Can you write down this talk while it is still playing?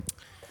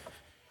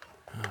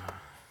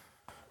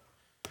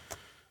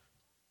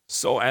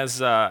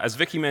As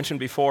Vicky mentioned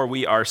before,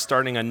 we are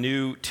starting a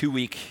new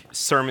 2-week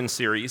sermon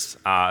series,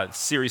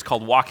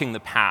 called Walking the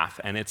Path,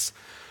 and it's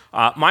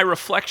my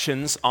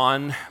reflections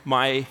on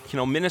my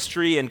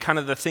ministry and kind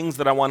of the things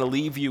that I want to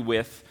leave you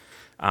with.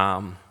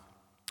 And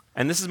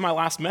this is my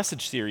last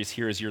message series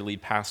here as your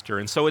lead pastor.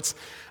 And so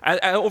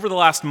over the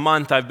last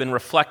month, I've been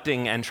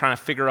reflecting and trying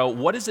to figure out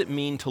what does it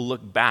mean to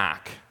look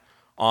back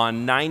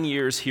on 9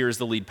 years here as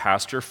the lead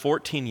pastor,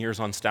 14 years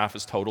on staff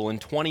as total, and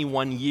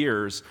 21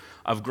 years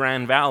of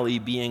Grand Valley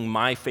being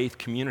my faith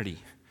community.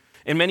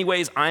 In many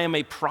ways, I am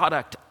a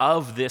product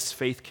of this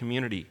faith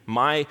community.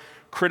 My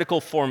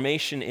critical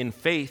formation in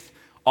faith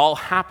all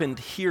happened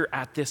here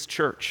at this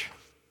church.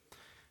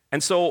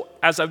 And so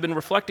as I've been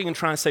reflecting and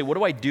trying to say, what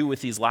do I do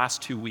with these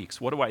last 2 weeks?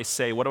 What do I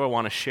say? What do I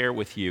want to share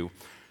with you?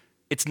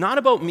 It's not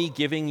about me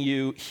giving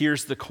you,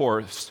 here's the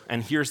course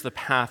and here's the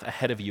path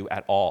ahead of you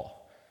at all.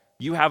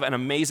 You have an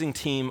amazing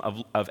team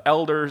of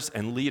elders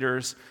and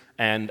leaders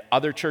and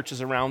other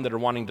churches around that are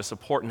wanting to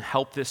support and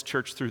help this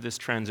church through this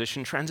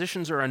transition.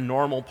 Transitions are a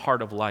normal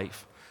part of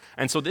life.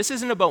 And so this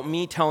isn't about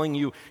me telling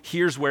you,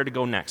 here's where to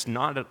go next.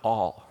 Not at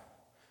all.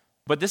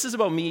 But this is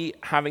about me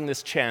having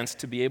this chance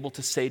to be able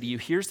to say to you,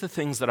 here's the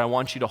things that I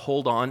want you to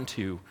hold on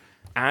to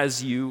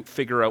as you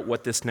figure out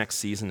what this next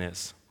season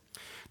is.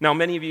 Now,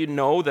 many of you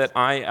know that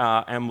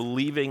I am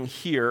leaving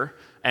here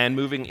and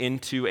moving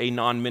into a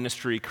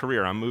non-ministry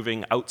career. I'm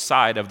moving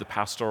outside of the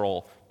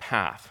pastoral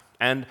path.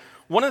 And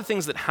one of the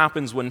things that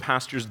happens when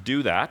pastors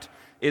do that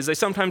is they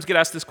sometimes get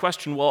asked this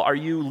question, well, are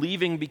you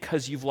leaving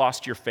because you've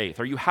lost your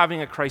faith? Are you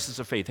having a crisis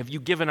of faith? Have you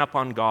given up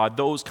on God?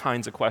 Those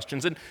kinds of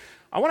questions. And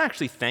I want to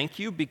actually thank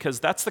you because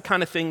that's the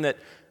kind of thing that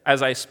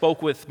as I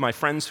spoke with my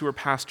friends who are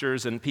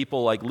pastors and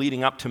people like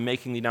leading up to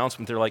making the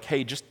announcement, they're like,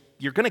 hey,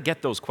 you're going to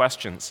get those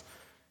questions.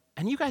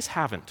 And you guys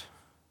haven't.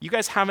 You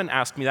guys haven't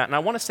asked me that, and I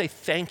want to say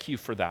thank you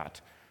for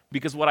that,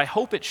 because what I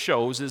hope it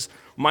shows is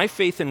my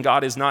faith in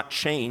God is not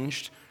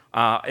changed,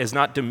 is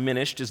not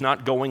diminished, is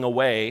not going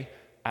away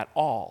at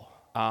all.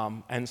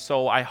 And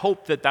so I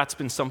hope that that's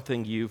been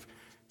something you've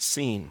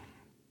seen.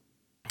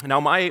 Now,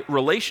 my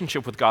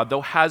relationship with God,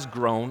 though, has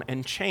grown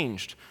and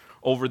changed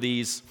over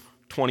these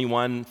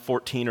 21,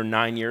 14, or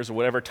 9 years, or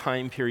whatever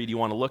time period you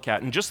want to look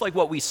at. And just like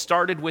what we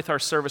started with our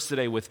service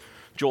today with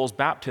Joel's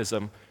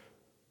baptism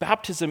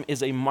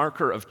is a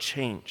marker of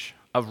change,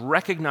 of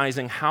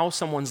recognizing how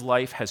someone's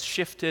life has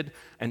shifted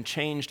and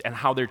changed and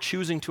how they're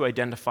choosing to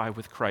identify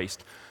with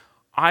Christ.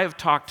 I have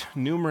talked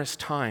numerous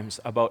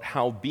times about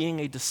how being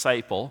a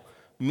disciple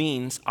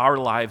means our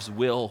lives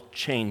will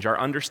change. Our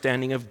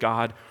understanding of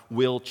God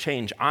will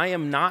change. I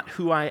am not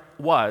who I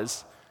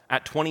was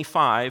at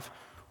 25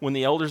 when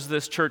the elders of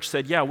this church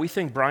said, yeah, we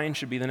think Brian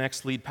should be the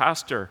next lead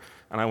pastor.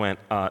 And I went,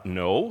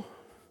 no.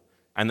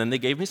 And then they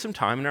gave me some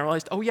time, and I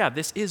realized, oh yeah,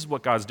 this is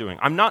what God's doing.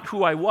 I'm not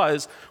who I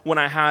was when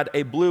I had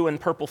a blue and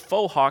purple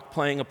faux hawk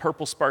playing a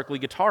purple sparkly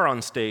guitar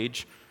on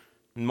stage.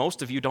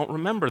 Most of you don't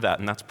remember that,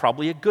 and that's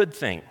probably a good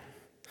thing.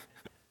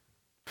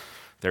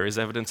 There is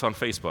evidence on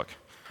Facebook.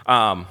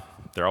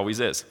 There always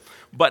is.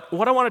 But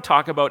what I want to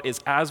talk about is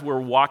as we're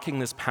walking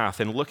this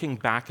path and looking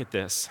back at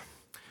this,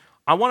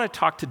 I want to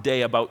talk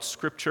today about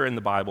Scripture in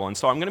the Bible. And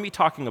so I'm going to be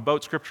talking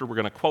about Scripture. We're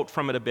going to quote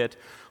from it a bit.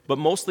 But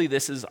mostly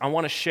I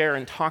want to share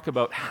and talk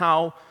about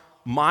how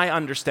my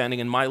understanding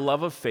and my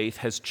love of faith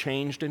has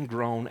changed and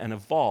grown and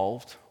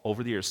evolved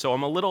over the years. So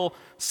I'm a little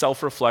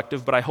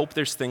self-reflective, but I hope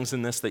there's things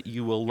in this that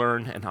you will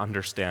learn and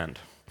understand.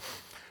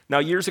 Now,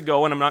 years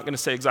ago, and I'm not going to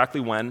say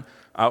exactly when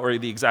or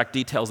the exact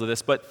details of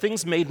this, but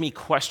things made me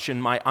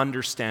question my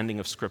understanding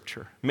of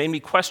Scripture, made me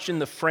question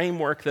the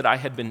framework that I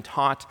had been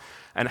taught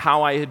and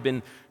how I had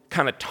been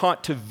kind of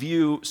taught to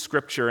view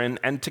Scripture.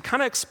 And to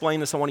kind of explain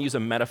this, I want to use a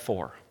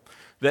metaphor.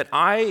 That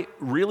I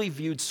really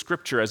viewed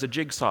Scripture as a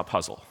jigsaw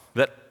puzzle,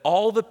 that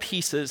all the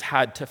pieces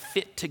had to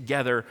fit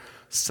together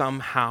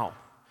somehow.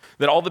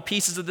 That all the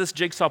pieces of this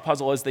jigsaw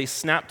puzzle, as they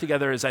snapped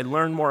together, as I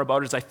learned more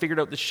about it, as I figured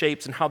out the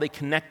shapes and how they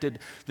connected,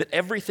 that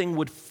everything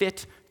would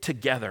fit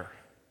together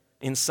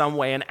in some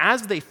way. And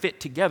as they fit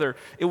together,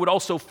 it would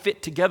also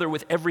fit together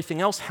with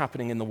everything else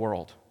happening in the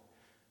world.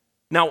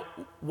 Now,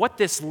 what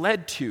this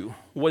led to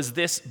was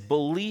this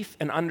belief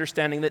and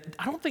understanding that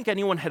I don't think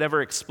anyone had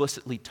ever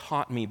explicitly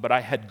taught me, but I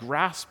had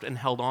grasped and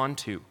held on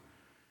to,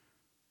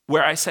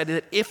 where I said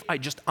that if I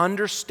just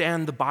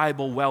understand the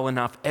Bible well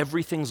enough,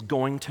 everything's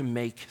going to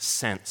make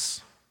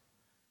sense.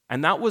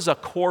 And that was a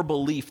core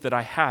belief that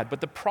I had.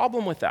 But the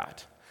problem with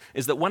that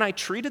is that when I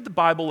treated the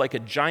Bible like a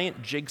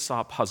giant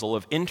jigsaw puzzle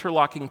of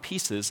interlocking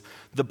pieces,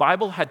 the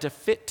Bible had to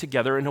fit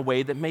together in a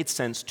way that made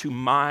sense to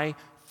my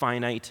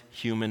finite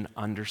human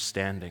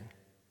understanding.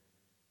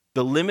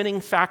 The limiting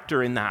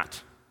factor in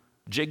that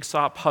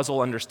jigsaw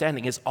puzzle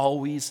understanding is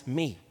always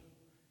me.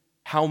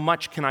 How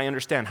much can I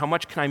understand? How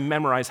much can I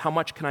memorize? How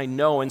much can I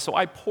know? And so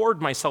I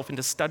poured myself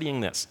into studying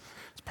this.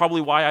 It's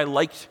probably why I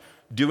liked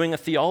doing a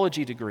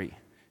theology degree,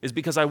 is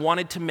because I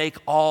wanted to make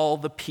all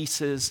the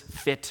pieces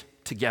fit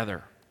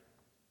together.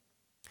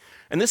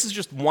 And this is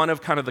just one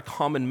of kind of the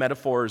common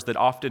metaphors that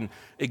often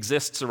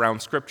exists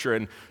around Scripture.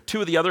 And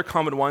two of the other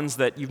common ones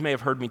that you may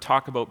have heard me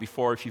talk about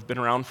before if you've been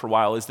around for a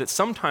while is that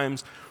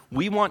sometimes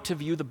we want to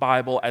view the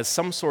Bible as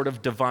some sort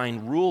of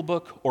divine rule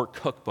book or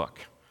cookbook.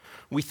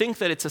 We think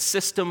that it's a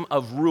system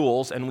of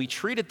rules, and we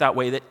treat it that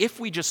way, that if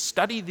we just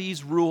study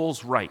these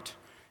rules right,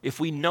 if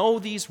we know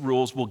these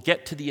rules, we'll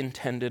get to the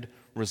intended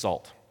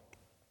result.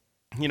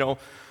 You know,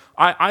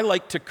 I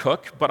like to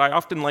cook, but I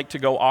often like to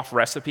go off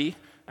recipe,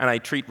 and I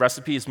treat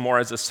recipes more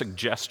as a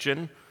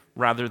suggestion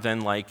rather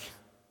than like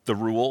the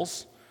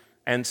rules.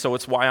 And so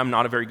it's why I'm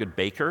not a very good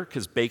baker,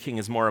 because baking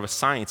is more of a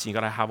science, and you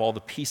got to have all the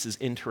pieces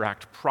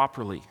interact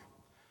properly.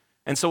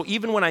 And so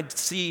even when I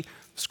see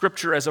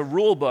Scripture as a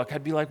rule book,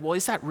 I'd be like, well,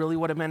 is that really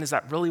what it meant? Is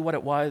that really what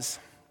it was?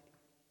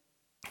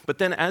 But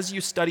then as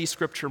you study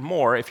Scripture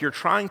more, if you're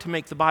trying to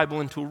make the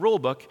Bible into a rule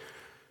book,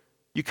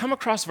 you come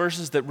across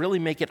verses that really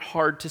make it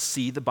hard to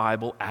see the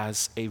Bible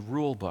as a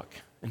rule book.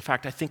 In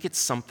fact, I think it's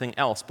something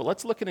else. But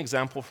let's look at an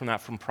example from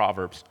that from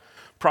Proverbs.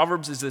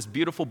 Proverbs is this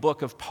beautiful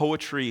book of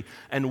poetry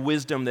and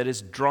wisdom that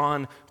is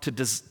drawn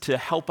to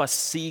help us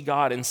see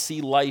God and see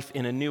life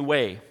in a new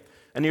way.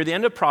 And near the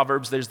end of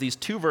Proverbs, there's these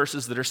two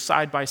verses that are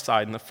side by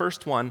side. And the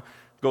first one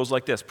goes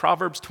like this,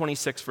 Proverbs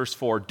 26, verse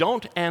 4,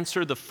 "Don't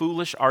answer the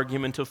foolish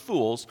argument of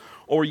fools,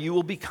 or you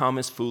will become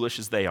as foolish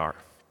as they are."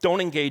 Don't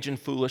engage in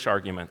foolish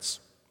arguments.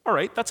 All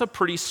right, that's a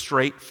pretty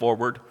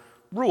straightforward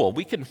rule.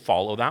 We can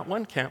follow that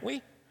one, can't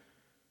we?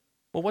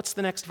 Well, what's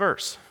the next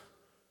verse?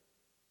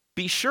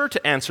 "Be sure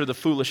to answer the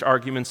foolish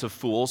arguments of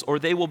fools, or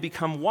they will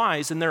become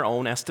wise in their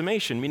own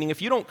estimation." Meaning,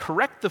 if you don't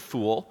correct the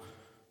fool,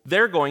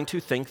 they're going to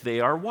think they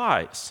are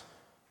wise.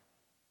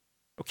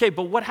 Okay,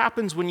 but what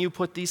happens when you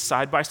put these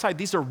side by side?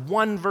 These are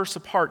one verse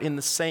apart in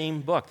the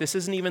same book. This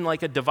isn't even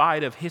like a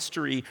divide of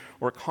history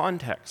or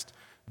context.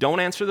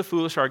 Don't answer the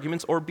foolish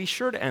arguments, or be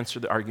sure to answer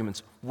the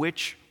arguments.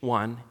 Which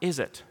one is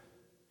it?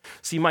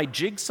 See, my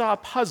jigsaw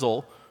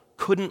puzzle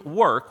couldn't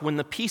work when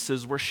the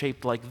pieces were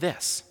shaped like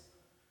this.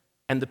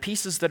 And the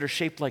pieces that are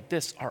shaped like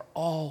this are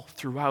all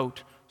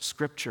throughout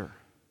Scripture.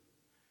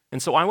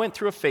 And so I went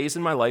through a phase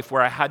in my life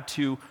where I had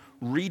to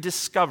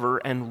rediscover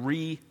and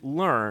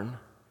relearn,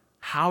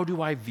 how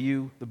do I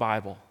view the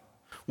Bible?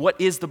 What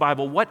is the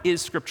Bible? What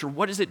is Scripture?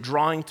 What is it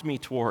drawing me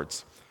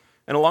towards?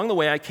 And along the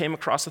way, I came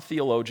across a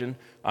theologian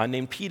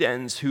named Pete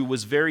Enns who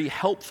was very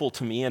helpful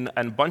to me. And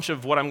a bunch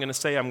of what I'm going to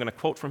say, I'm going to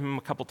quote from him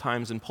a couple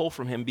times and pull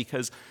from him,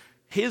 because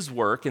his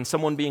work and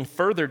someone being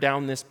further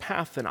down this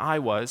path than I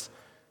was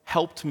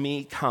helped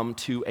me come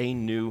to a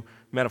new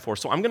metaphor.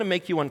 So I'm going to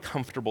make you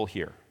uncomfortable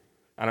here.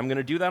 And I'm going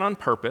to do that on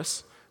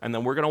purpose. And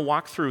then we're going to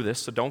walk through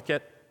this, so don't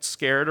get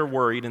scared or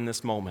worried in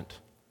this moment.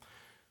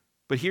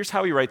 But here's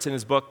how he writes in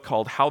his book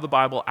called How the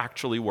Bible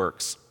Actually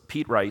Works.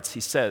 Pete writes,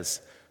 he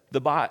says, the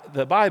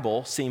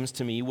Bible, seems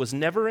to me, was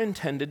never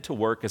intended to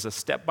work as a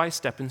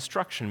step-by-step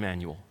instruction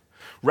manual.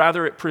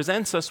 Rather, it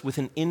presents us with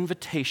an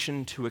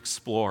invitation to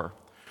explore.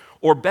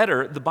 Or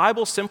better, the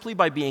Bible, simply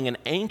by being an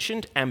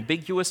ancient,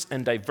 ambiguous,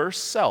 and diverse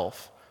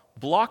self,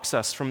 blocks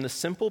us from the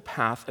simple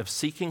path of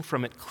seeking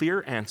from it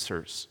clear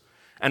answers,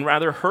 and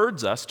rather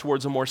herds us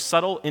towards a more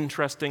subtle,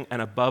 interesting,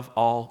 and above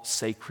all,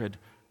 sacred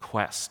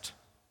quest.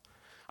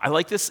 I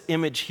like this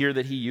image here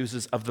that he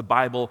uses of the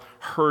Bible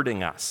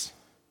herding us.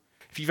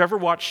 If you've ever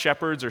watched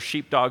shepherds or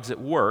sheepdogs at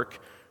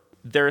work,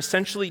 they're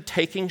essentially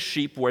taking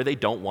sheep where they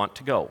don't want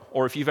to go.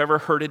 Or if you've ever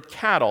herded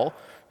cattle,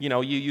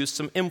 you use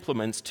some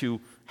implements to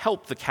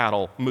help the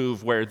cattle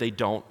move where they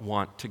don't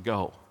want to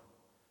go.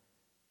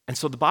 And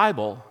so the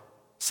Bible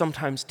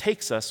sometimes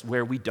takes us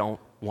where we don't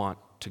want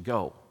to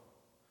go.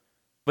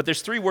 But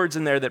there's three words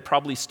in there that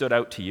probably stood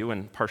out to you,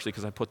 and partially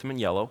because I put them in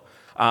yellow.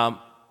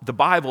 The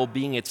Bible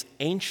being its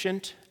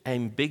ancient,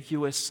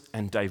 ambiguous,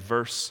 and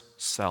diverse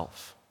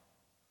self.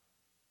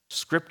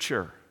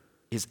 Scripture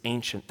is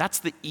ancient. That's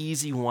the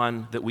easy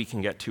one that we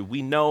can get to.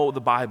 We know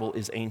the Bible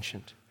is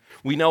ancient.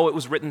 We know it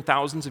was written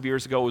thousands of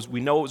years ago. We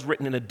know it was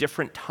written in a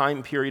different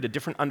time period, a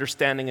different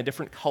understanding, a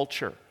different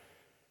culture.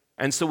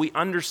 And so we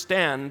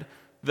understand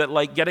that,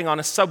 like getting on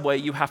a subway,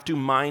 you have to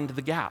mind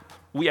the gap.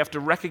 We have to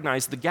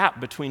recognize the gap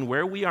between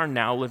where we are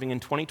now living in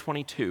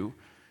 2022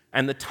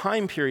 and the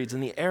time periods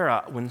and the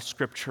era when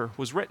Scripture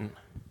was written.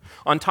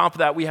 On top of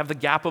that, we have the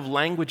gap of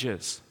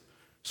languages.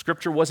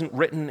 Scripture wasn't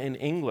written in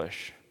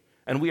English.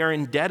 And we are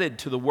indebted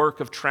to the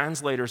work of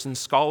translators and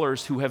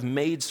scholars who have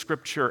made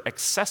Scripture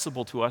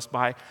accessible to us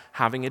by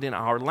having it in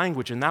our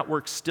language. And that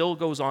work still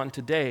goes on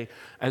today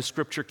as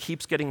Scripture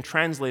keeps getting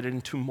translated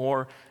into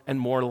more and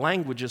more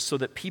languages so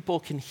that people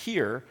can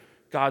hear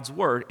God's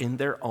word in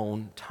their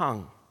own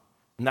tongue.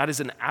 And that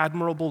is an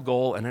admirable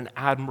goal and an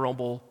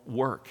admirable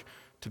work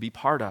to be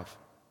part of.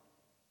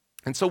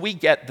 And so we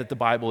get that the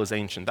Bible is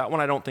ancient. That one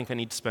I don't think I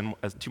need to spend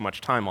too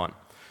much time on.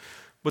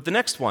 But the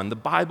next one, the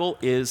Bible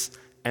is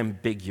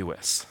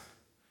ambiguous.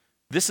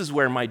 This is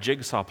where my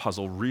jigsaw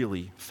puzzle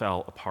really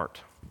fell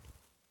apart.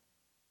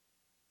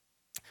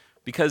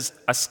 Because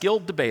a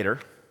skilled debater,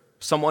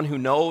 someone who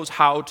knows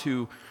how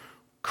to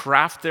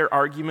craft their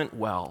argument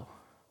well,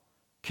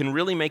 can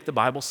really make the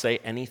Bible say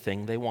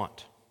anything they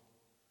want.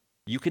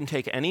 You can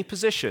take any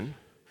position,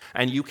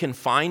 and you can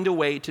find a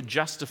way to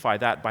justify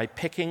that by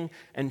picking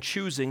and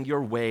choosing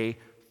your way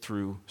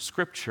through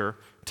Scripture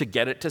to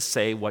get it to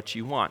say what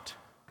you want.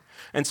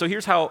 And so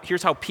here's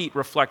how Pete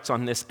reflects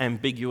on this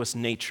ambiguous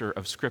nature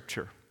of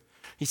Scripture.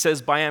 He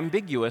says, by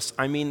ambiguous,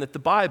 I mean that the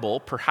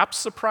Bible, perhaps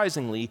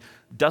surprisingly,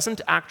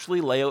 doesn't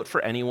actually lay out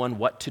for anyone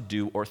what to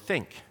do or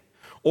think.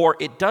 Or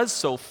it does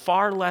so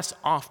far less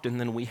often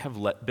than we have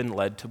been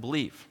led to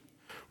believe.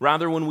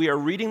 Rather, when we are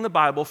reading the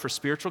Bible for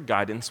spiritual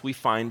guidance, we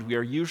find we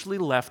are usually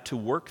left to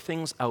work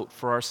things out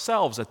for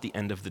ourselves at the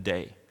end of the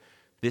day.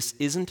 This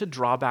isn't a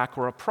drawback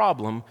or a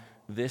problem.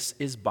 This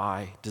is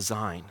by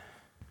design.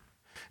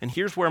 And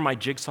here's where my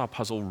jigsaw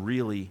puzzle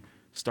really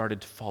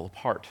started to fall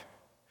apart.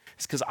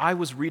 It's because I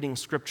was reading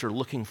Scripture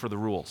looking for the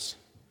rules.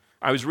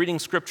 I was reading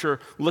Scripture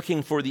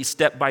looking for the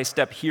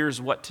step-by-step,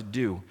 here's what to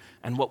do.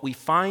 And what we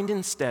find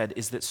instead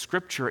is that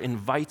Scripture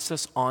invites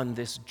us on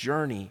this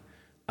journey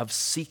of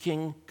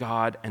seeking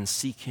God and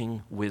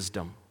seeking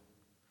wisdom.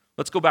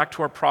 Let's go back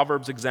to our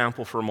Proverbs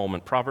example for a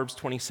moment. Proverbs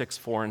 26,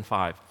 4 and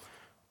 5.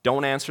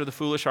 Don't answer the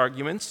foolish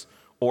arguments,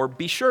 or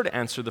be sure to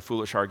answer the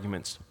foolish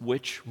arguments.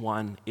 Which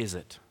one is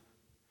it?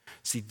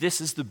 See,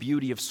 this is the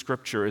beauty of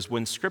Scripture, is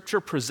when Scripture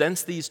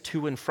presents these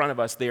two in front of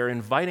us, they are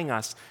inviting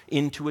us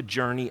into a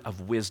journey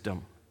of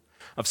wisdom,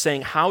 of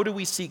saying, how do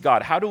we seek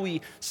God? How do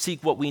we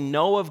seek what we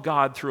know of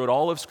God throughout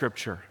all of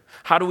Scripture?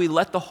 How do we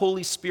let the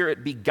Holy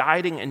Spirit be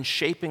guiding and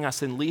shaping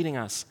us and leading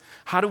us?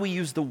 How do we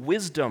use the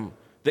wisdom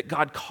that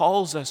God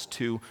calls us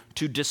to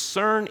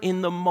discern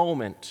in the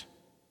moment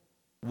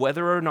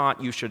whether or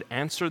not you should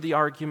answer the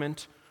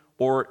argument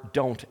or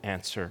don't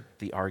answer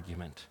the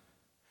argument?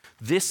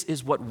 This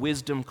is what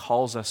wisdom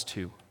calls us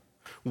to.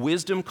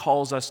 Wisdom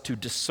calls us to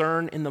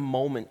discern in the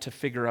moment to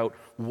figure out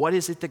what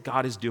is it that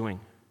God is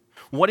doing.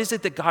 What is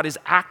it that God is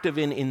active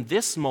in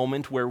this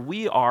moment where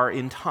we are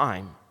in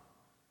time?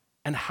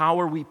 And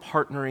how are we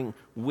partnering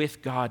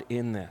with God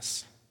in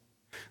this?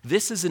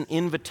 This is an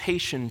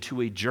invitation to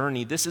a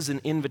journey. This is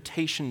an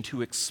invitation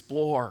to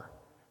explore.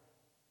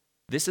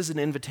 This is an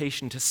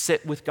invitation to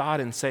sit with God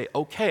and say,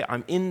 okay,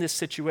 I'm in this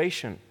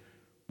situation.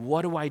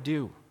 What do I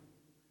do?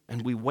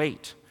 And we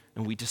wait,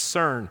 and we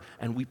discern,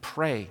 and we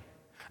pray,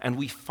 and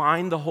we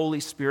find the Holy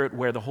Spirit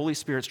where the Holy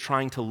Spirit's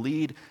trying to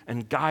lead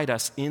and guide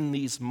us in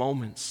these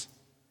moments.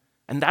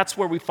 And that's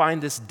where we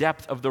find this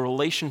depth of the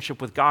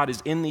relationship with God,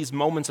 is in these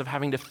moments of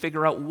having to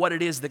figure out what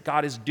it is that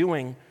God is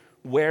doing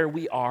where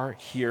we are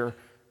here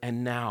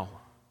and now.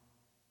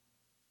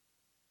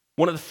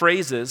 One of the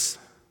phrases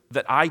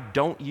that I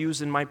don't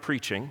use in my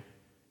preaching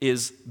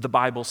is the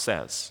Bible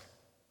says.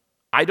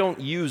 I don't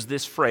use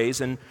this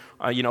phrase, and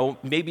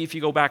maybe if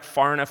you go back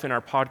far enough in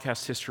our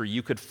podcast history,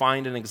 you could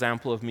find an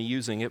example of me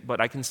using it,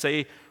 but I can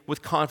say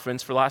with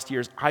confidence for the last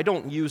years, I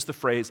don't use the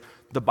phrase,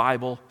 the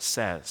Bible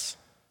says.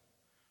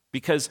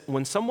 Because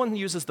when someone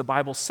uses the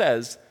Bible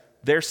says,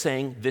 they're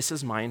saying, this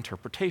is my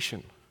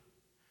interpretation.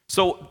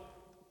 So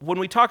when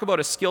we talk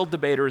about a skilled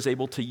debater is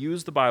able to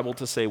use the Bible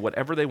to say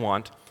whatever they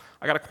want,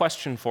 I got a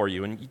question for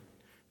you, and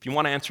if you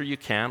want to answer, you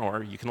can,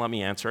 or you can let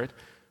me answer it.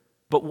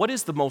 But what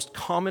is the most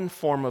common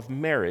form of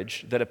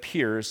marriage that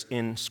appears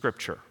in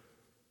Scripture?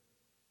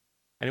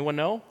 Anyone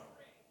know?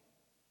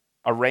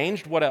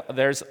 Arranged?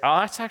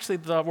 That's actually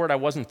the word I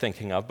wasn't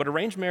thinking of, but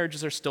arranged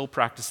marriages are still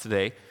practiced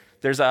today.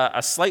 There's a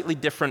slightly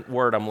different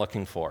word I'm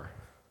looking for.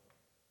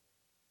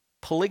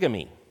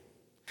 Polygamy.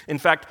 In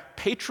fact,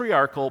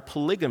 patriarchal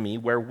polygamy,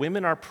 where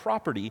women are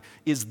property,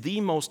 is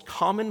the most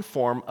common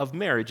form of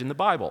marriage in the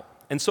Bible.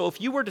 And so if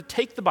you were to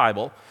take the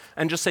Bible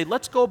and just say,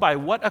 let's go by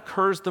what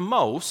occurs the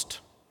most,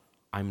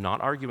 I'm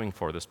not arguing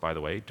for this, by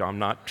the way. I'm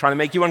not trying to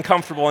make you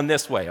uncomfortable in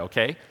this way,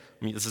 okay?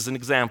 This is an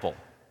example.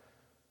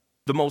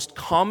 The most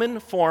common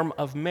form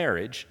of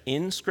marriage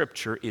in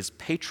Scripture is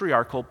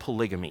patriarchal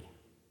polygamy.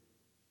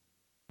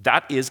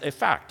 That is a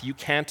fact. You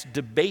can't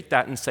debate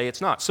that and say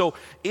it's not. So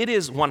it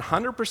is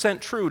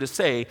 100% true to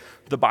say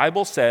the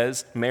Bible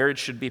says marriage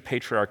should be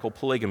patriarchal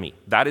polygamy.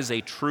 That is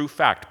a true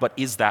fact. But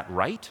is that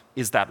right?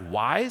 Is that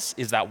wise?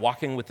 Is that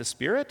walking with the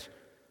Spirit?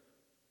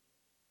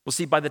 Well,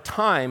 see, by the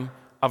time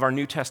of our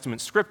New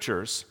Testament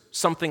scriptures,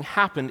 something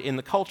happened in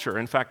the culture.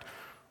 In fact,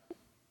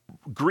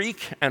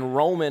 Greek and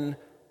Roman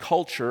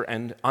culture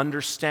and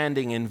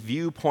understanding and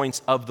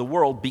viewpoints of the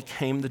world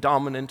became the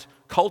dominant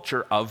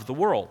culture of the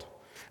world.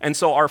 And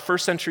so our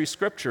first century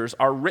scriptures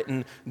are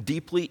written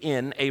deeply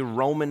in a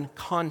Roman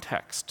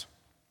context.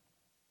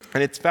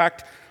 And in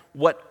fact,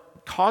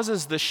 what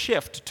causes the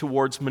shift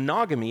towards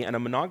monogamy and a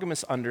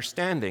monogamous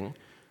understanding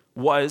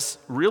was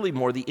really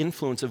more the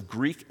influence of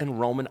Greek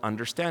and Roman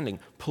understanding.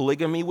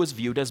 Polygamy was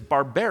viewed as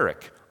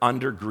barbaric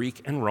under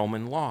Greek and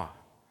Roman law.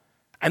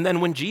 And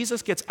then when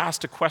Jesus gets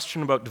asked a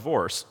question about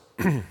divorce,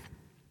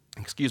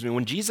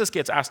 when Jesus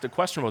gets asked a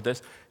question about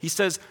this, he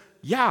says,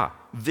 yeah,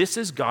 this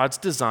is God's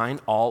design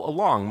all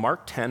along.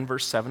 Mark 10,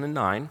 verse 7 and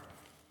 9.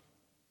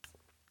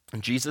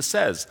 And Jesus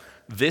says,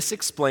 this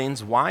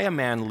explains why a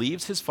man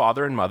leaves his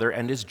father and mother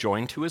and is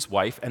joined to his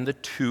wife, and the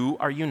two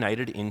are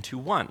united into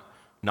one.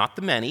 Not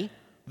the many,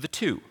 the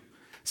two.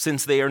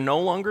 Since they are no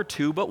longer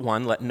two but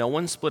one, let no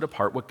one split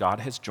apart what God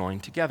has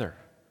joined together.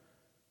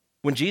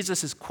 When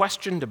Jesus is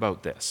questioned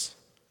about this,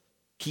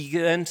 he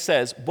then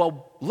says,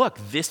 well, look,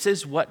 this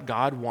is what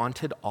God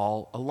wanted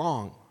all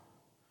along.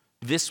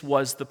 This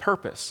was the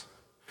purpose.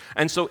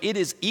 And so it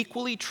is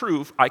equally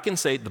true, I can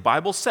say the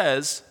Bible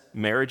says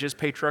marriage is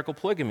patriarchal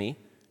polygamy,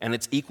 and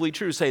it's equally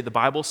true to say the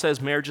Bible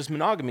says marriage is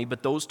monogamy,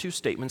 but those two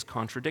statements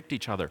contradict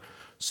each other.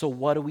 So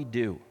what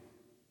do?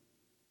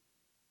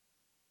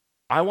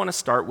 I want to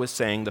start with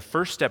saying the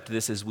first step to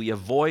this is we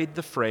avoid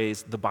the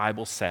phrase, the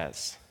Bible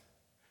says.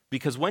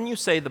 Because when you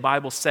say the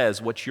Bible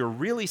says, what you're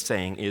really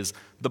saying is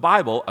the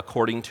Bible,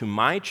 according to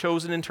my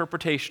chosen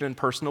interpretation and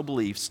personal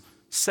beliefs,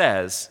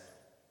 says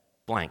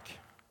blank.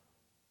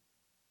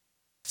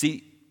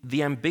 See,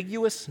 the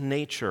ambiguous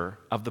nature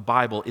of the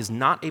Bible is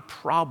not a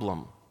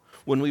problem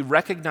when we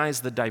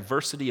recognize the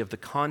diversity of the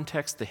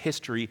context, the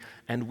history,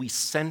 and we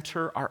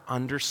center our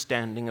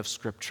understanding of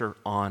Scripture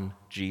on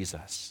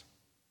Jesus.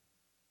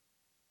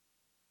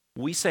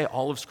 We say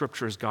all of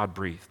Scripture is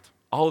God-breathed.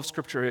 All of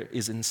Scripture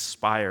is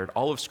inspired.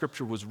 All of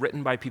Scripture was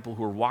written by people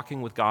who are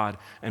walking with God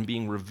and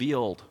being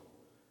revealed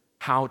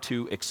how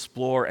to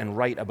explore and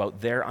write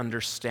about their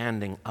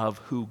understanding of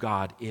who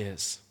God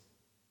is.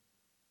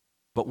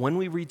 But when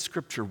we read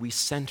Scripture, we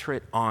center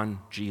it on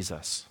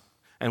Jesus.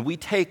 And we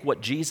take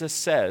what Jesus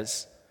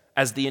says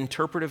as the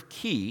interpretive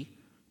key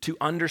to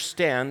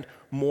understand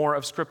more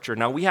of Scripture.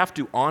 Now, we have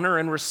to honor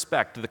and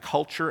respect the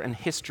culture and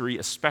history,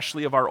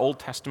 especially of our Old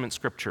Testament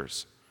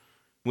Scriptures.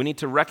 We need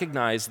to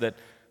recognize that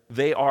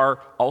they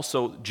are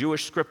also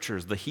Jewish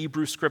scriptures, the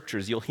Hebrew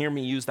scriptures. You'll hear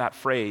me use that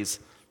phrase,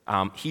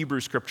 Hebrew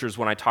scriptures,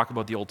 when I talk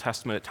about the Old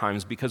Testament at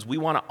times, because we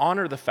want to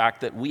honor the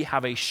fact that we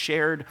have a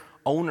shared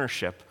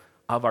ownership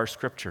of our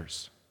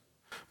scriptures.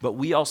 But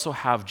we also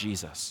have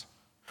Jesus.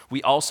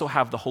 We also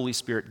have the Holy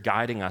Spirit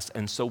guiding us,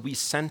 and so we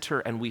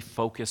center and we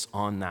focus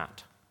on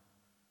that.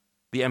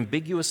 The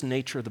ambiguous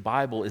nature of the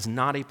Bible is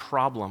not a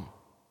problem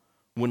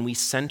when we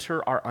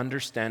center our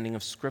understanding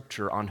of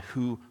Scripture on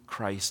who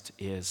Christ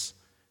is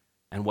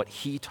and what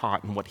he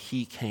taught and what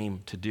he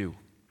came to do.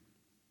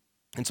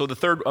 And so the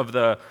third of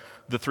the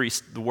three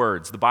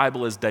words, the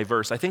Bible is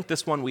diverse. I think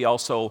this one we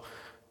also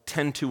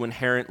tend to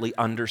inherently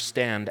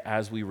understand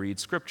as we read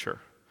Scripture.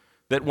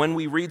 That when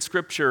we read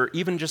Scripture,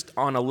 even just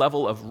on a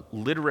level of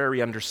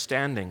literary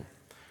understanding,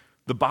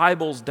 the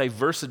Bible's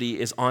diversity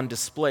is on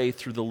display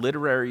through the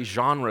literary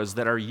genres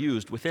that are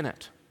used within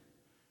it.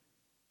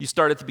 You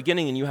start at the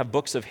beginning and you have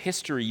books of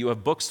history, you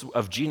have books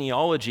of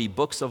genealogy,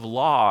 books of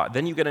law,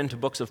 then you get into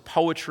books of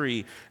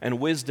poetry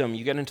and wisdom,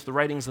 you get into the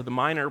writings of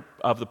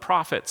the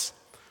prophets.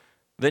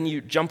 Then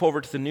you jump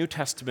over to the New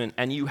Testament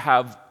and you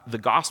have the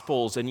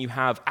Gospels and you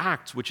have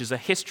Acts, which is a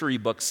history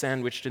book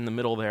sandwiched in the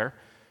middle there.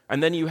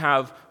 And then you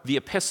have the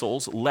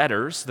epistles,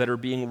 letters that are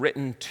being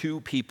written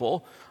to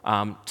people,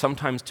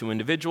 sometimes to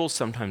individuals,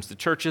 sometimes to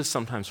churches,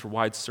 sometimes for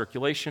wide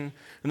circulation.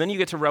 And then you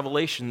get to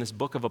Revelation, this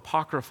book of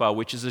Apocrypha,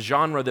 which is a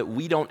genre that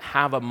we don't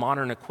have a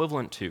modern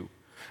equivalent to.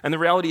 And the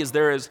reality is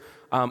there is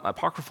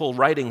apocryphal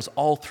writings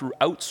all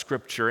throughout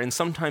Scripture, and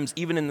sometimes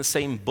even in the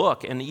same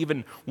book, and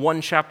even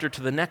one chapter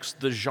to the next,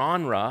 the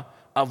genre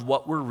of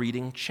what we're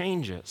reading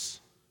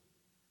changes.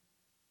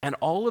 And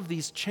all of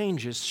these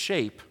changes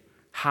shape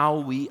how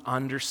we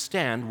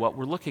understand what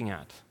we're looking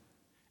at.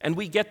 And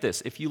we get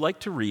this. If you like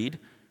to read,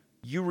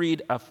 you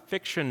read a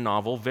fiction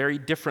novel very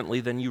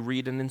differently than you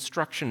read an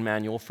instruction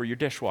manual for your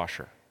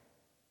dishwasher,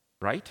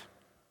 right?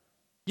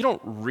 You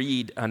don't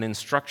read an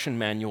instruction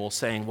manual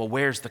saying, well,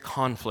 where's the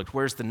conflict?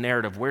 Where's the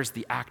narrative? Where's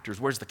the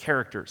actors? Where's the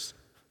characters?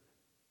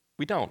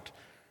 We don't.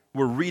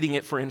 We're reading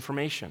it for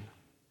information.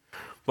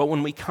 But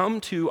when we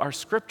come to our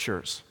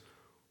scriptures,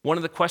 one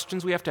of the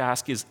questions we have to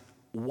ask is,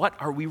 what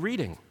are we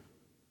reading?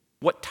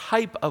 What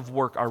type of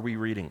work are we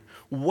reading?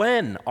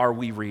 When are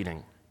we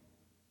reading?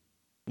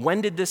 When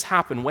did this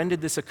happen? When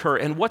did this occur?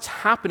 And what's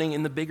happening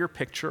in the bigger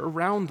picture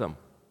around them?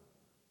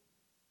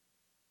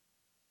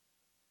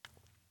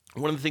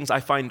 One of the things I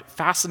find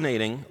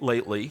fascinating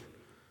lately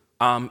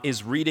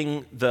is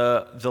reading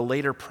the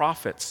later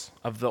prophets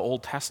of the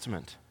Old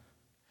Testament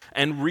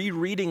and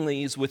rereading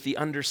these with the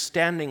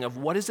understanding of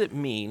what does it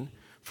mean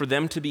for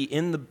them to be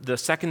in the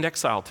second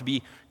exile, to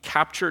be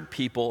captured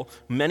people.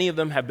 Many of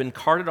them have been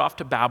carted off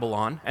to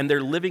Babylon, and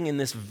they're living in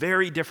this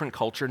very different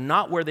culture,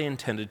 not where they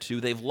intended to.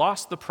 They've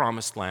lost the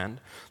promised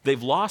land,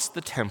 they've lost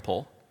the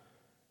temple,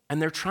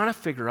 and they're trying to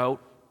figure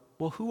out,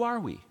 well, who are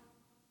we?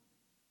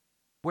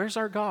 Where's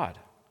our God?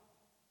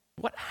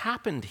 What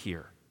happened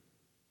here?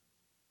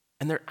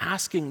 And they're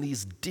asking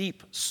these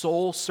deep,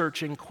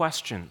 soul-searching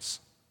questions.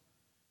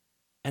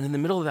 And in the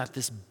middle of that,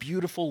 this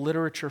beautiful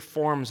literature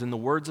forms in the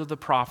words of the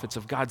prophets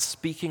of God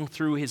speaking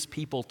through his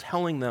people,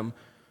 telling them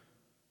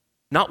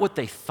not what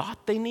they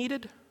thought they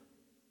needed,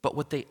 but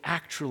what they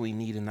actually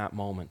need in that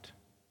moment.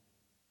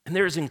 And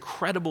there is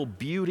incredible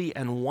beauty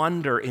and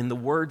wonder in the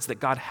words that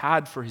God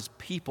had for his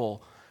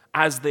people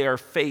as they are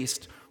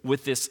faced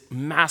with this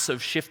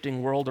massive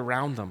shifting world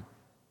around them.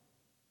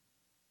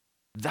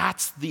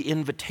 That's the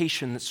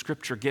invitation that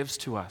Scripture gives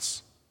to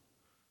us.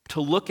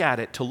 to look at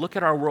it, to look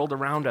at our world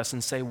around us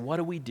and say, what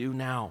do we do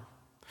now?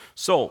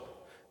 So,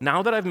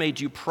 now that I've made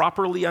you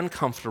properly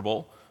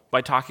uncomfortable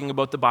by talking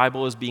about the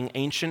Bible as being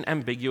ancient,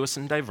 ambiguous,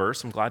 and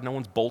diverse, I'm glad no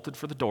one's bolted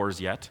for the doors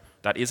yet.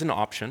 That is an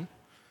option.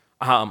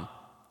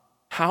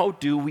 How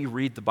do we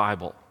read the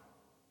Bible?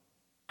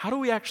 How do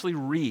we actually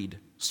read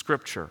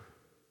Scripture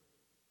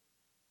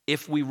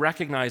if we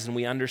recognize and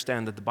we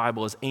understand that the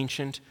Bible is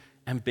ancient,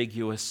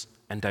 ambiguous,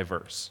 and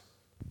diverse?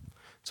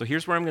 So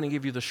here's where I'm going to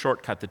give you the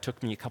shortcut that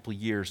took me a couple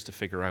years to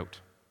figure out.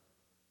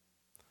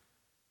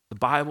 The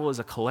Bible is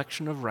a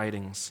collection of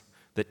writings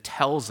that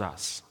tells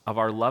us of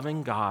our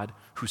loving God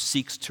who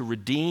seeks to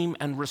redeem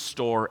and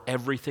restore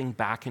everything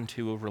back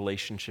into a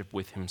relationship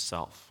with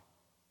himself.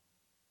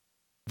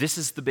 This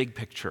is the big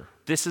picture.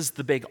 This is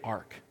the big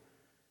arc.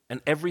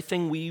 And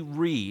everything we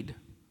read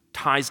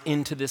ties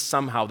into this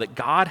somehow, that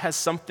God has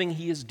something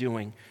he is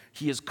doing.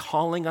 He is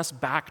calling us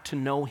back to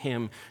know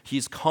him. He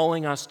is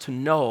calling us to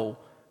know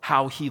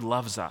how he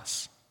loves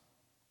us.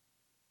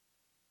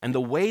 And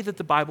the way that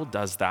the Bible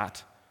does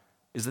that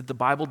is that the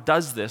Bible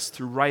does this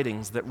through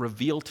writings that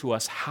reveal to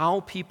us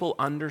how people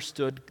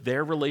understood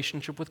their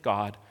relationship with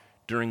God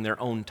during their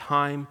own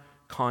time,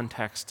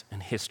 context,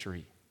 and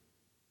history.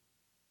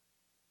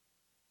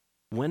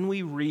 When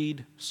we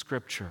read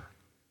Scripture,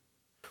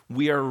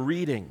 we are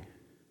reading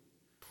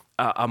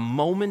a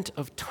moment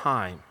of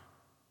time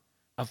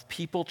of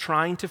people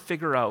trying to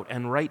figure out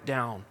and write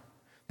down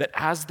that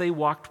as they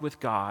walked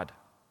with God,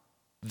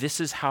 this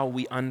is how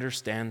we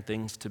understand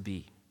things to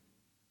be.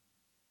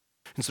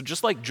 And so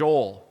just like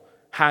Joel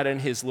had in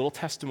his little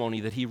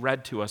testimony that he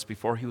read to us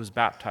before he was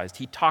baptized,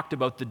 he talked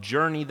about the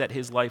journey that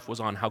his life was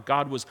on, how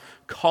God was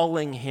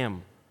calling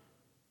him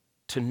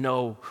to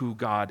know who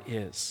God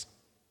is.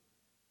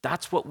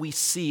 That's what we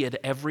see at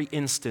every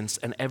instance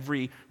and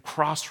every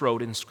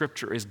crossroad in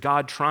Scripture, is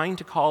God trying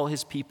to call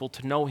his people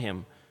to know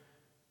him,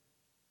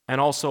 and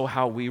also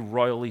how we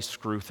royally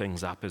screw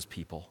things up as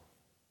people,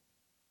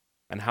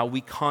 and how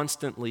we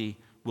constantly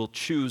will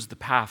choose the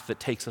path that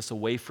takes us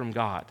away from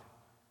God.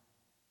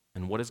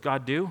 And what does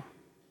God do?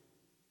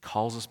 He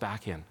calls us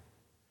back in.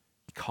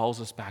 He calls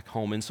us back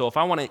home. And so if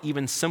I want to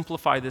even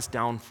simplify this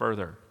down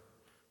further,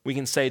 we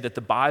can say that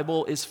the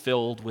Bible is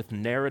filled with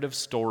narrative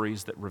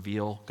stories that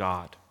reveal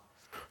God.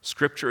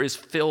 Scripture is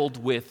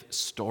filled with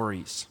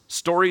stories.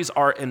 Stories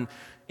are an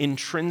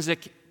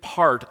intrinsic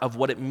part of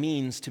what it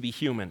means to be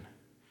human.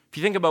 If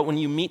you think about when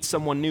you meet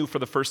someone new for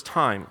the first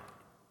time,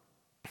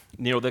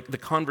 the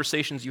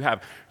conversations you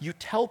have, you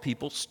tell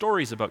people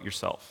stories about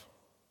yourself.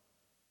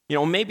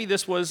 Maybe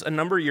this was a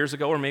number of years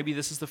ago, or maybe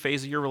this is the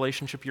phase of your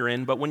relationship you're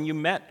in, but when you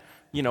met,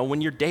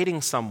 when you're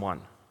dating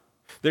someone,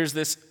 there's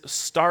this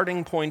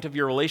starting point of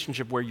your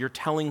relationship where you're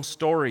telling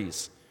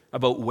stories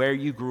about where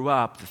you grew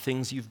up, the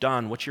things you've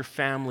done, what your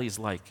family's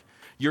like.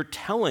 You're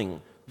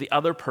telling the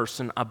other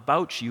person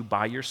about you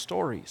by your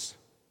stories.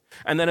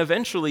 And then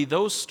eventually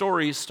those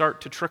stories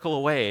start to trickle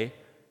away,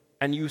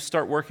 and you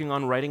start working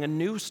on writing a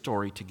new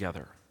story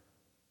together.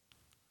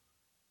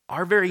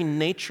 Our very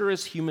nature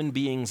as human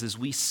beings is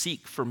we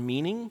seek for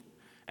meaning,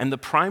 and the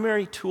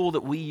primary tool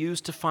that we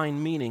use to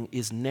find meaning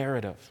is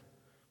narrative.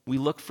 We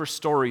look for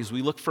stories.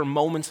 We look for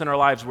moments in our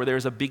lives where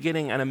there's a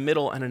beginning and a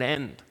middle and an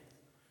end.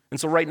 And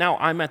so right now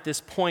I'm at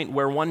this point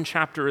where one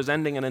chapter is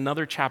ending and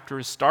another chapter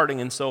is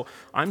starting, and so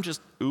I'm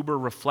just uber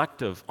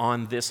reflective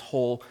on this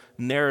whole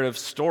narrative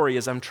story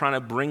as I'm trying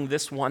to bring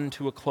this one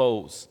to a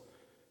close.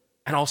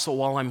 And also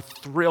while I'm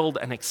thrilled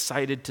and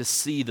excited to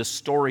see the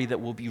story that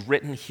will be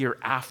written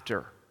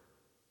hereafter.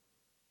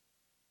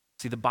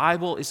 See, the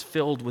Bible is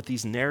filled with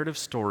these narrative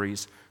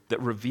stories that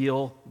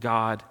reveal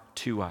God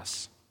to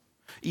us.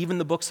 Even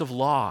the books of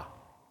law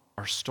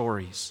are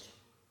stories.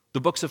 The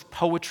books of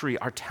poetry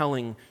are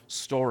telling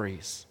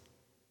stories.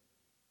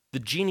 The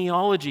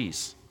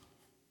genealogies,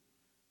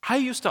 I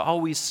used to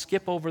always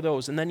skip over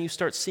those, and then you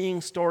start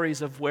seeing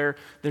stories of where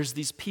there's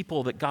these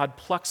people that God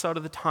plucks out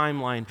of the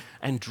timeline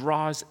and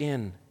draws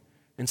in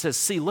and says,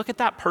 see, look at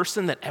that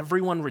person that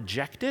everyone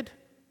rejected.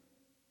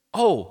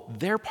 Oh,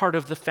 they're part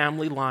of the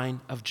family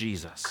line of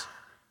Jesus.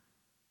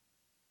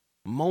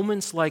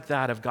 Moments like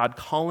that of God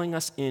calling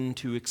us in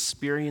to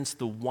experience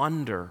the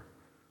wonder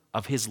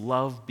of his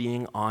love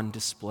being on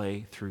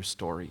display through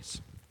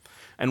stories.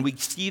 And we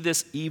see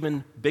this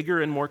even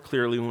bigger and more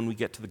clearly when we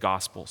get to the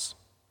Gospels.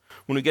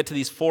 When we get to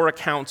these 4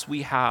 accounts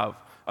we have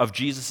of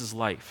Jesus'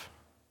 life,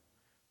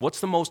 what's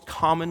the most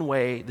common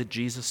way that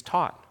Jesus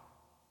taught?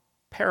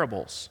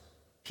 Parables.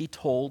 He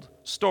told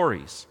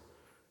stories.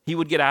 He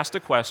would get asked a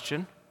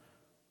question,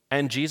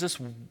 and Jesus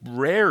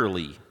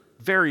rarely,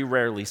 very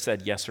rarely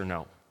said yes or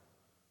no.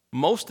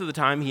 Most of the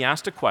time he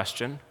asked a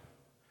question,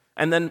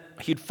 and then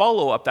he'd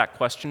follow up that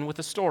question with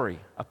a story,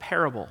 a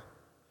parable.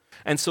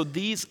 And so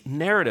these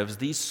narratives,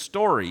 these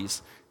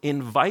stories,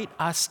 invite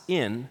us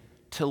in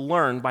to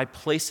learn by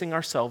placing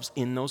ourselves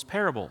in those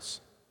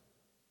parables.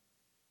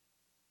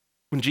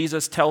 When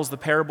Jesus tells the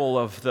parable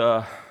of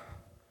the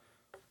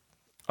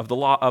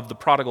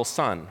prodigal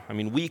son,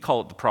 we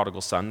call it the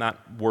prodigal son. That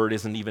word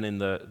isn't even in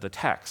the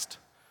text.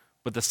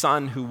 But the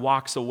son who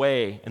walks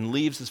away and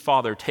leaves his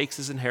father takes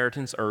his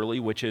inheritance early,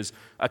 which is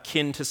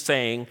akin to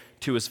saying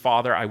to his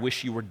father, I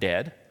wish you were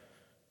dead.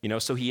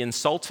 So he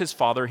insults his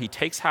father. He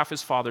takes half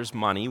his father's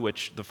money,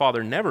 which the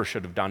father never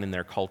should have done in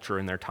their culture,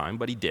 in their time,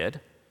 but he did.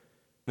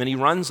 Then he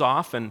runs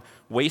off and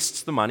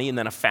wastes the money, and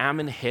then a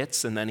famine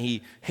hits, and then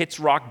he hits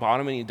rock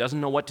bottom, and he doesn't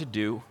know what to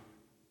do.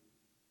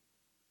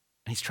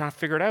 And he's trying to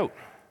figure it out.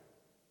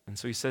 And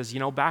so he says,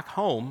 back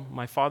home,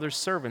 my father's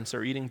servants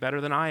are eating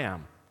better than I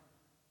am.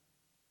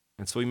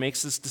 And so he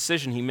makes this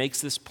decision. He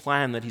makes this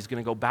plan that he's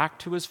going to go back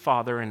to his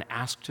father and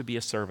ask to be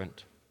a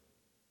servant.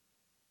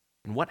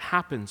 And what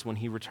happens when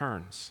he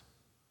returns?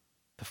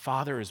 The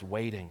father is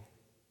waiting.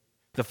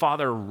 The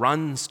father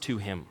runs to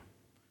him,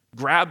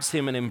 grabs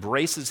him and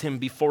embraces him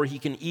before he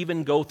can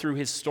even go through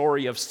his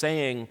story of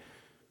saying,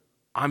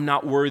 I'm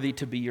not worthy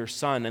to be your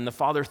son. And the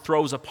father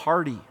throws a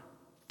party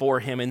for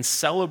him and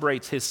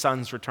celebrates his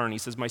son's return. He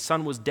says, my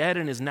son was dead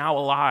and is now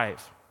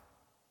alive.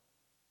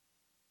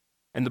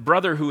 And the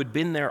brother who had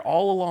been there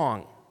all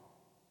along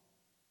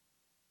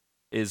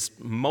is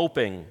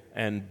moping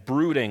and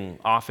brooding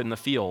off in the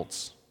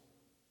fields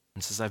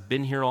and says, I've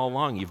been here all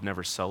along. You've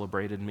never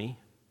celebrated me.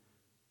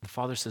 The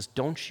father says,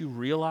 don't you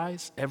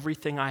realize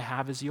everything I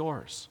have is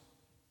yours?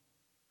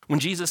 When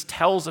Jesus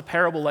tells a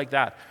parable like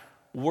that,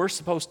 we're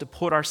supposed to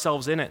put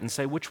ourselves in it and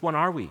say, which one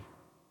are we?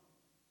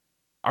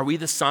 Are we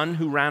the son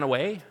who ran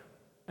away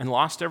and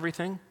lost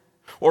everything?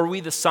 Or are we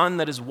the son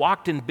that has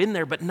walked and been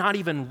there but not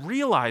even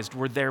realized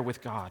we're there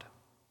with God?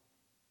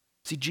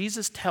 See,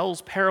 Jesus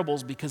tells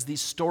parables because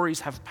these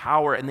stories have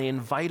power and they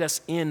invite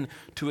us in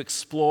to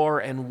explore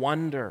and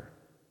wonder.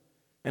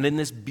 And in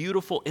this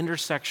beautiful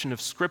intersection of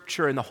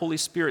Scripture and the Holy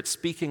Spirit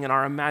speaking in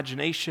our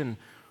imagination,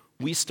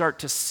 we start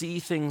to see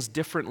things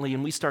differently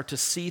and we start to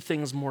see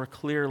things more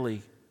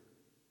clearly.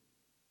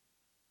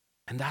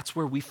 And that's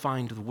where we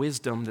find the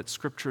wisdom that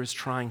Scripture is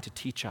trying to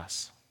teach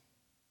us.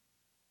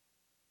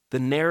 The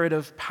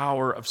narrative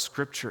power of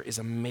Scripture is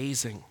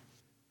amazing.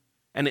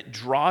 And it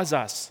draws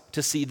us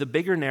to see the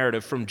bigger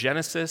narrative from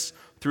Genesis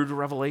through to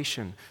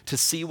Revelation, to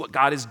see what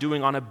God is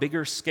doing on a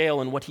bigger scale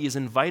and what He is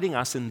inviting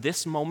us in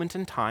this moment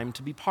in time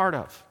to be part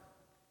of.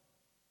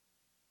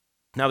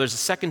 Now, there's a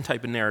second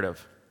type of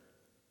narrative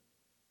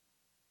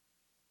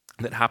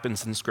that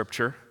happens in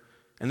Scripture,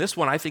 and this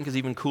one I think is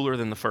even cooler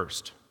than the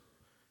first.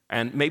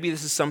 And maybe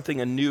this is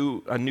something, a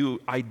new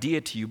idea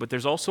to you, but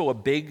there's also a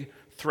big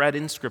thread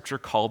in Scripture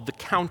called the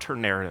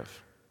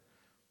counter-narrative.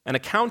 And a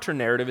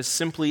counter-narrative is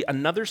simply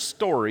another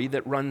story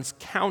that runs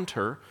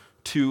counter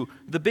to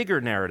the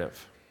bigger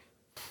narrative.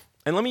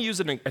 And let me use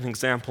an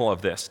example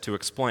of this to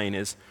explain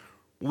is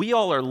we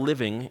all are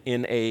living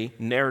in a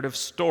narrative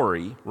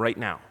story right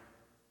now.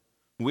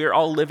 We're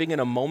all living in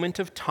a moment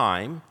of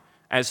time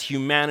as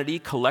humanity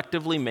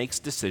collectively makes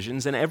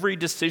decisions, and every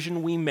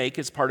decision we make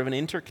is part of an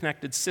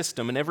interconnected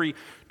system, and every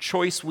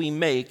choice we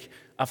make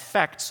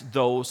affects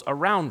those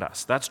around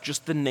us. That's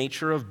just the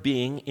nature of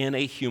being in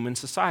a human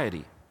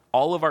society.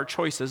 All of our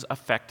choices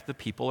affect the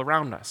people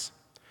around us.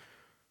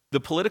 The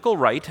political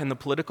right and the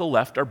political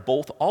left are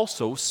both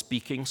also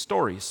speaking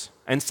stories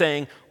and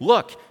saying,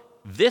 look,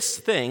 this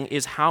thing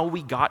is how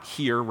we got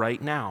here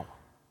right now.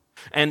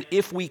 And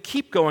if we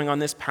keep going on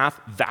this path,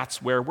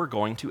 that's where we're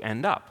going to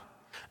end up.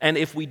 And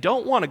if we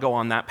don't want to go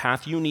on that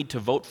path, you need to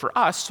vote for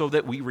us so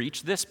that we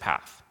reach this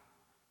path.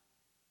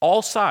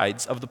 All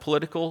sides of the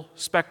political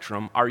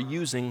spectrum are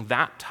using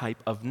that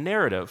type of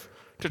narrative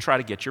to try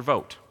to get your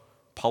vote.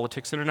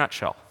 Politics in a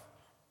nutshell.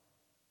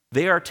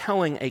 They are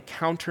telling a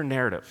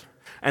counter-narrative.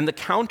 And the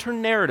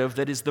counter-narrative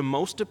that is the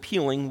most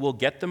appealing will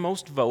get the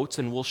most votes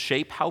and will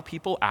shape how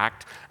people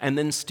act and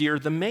then steer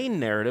the main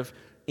narrative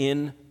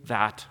in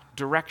that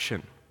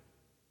direction.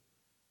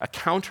 A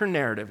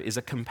counter-narrative is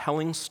a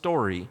compelling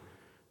story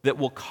that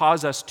will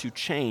cause us to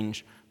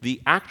change the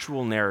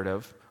actual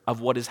narrative of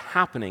what is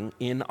happening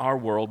in our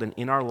world and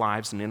in our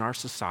lives and in our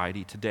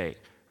society today.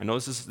 I know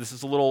this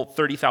is a little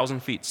 30,000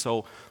 feet,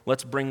 so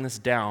let's bring this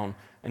down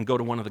and go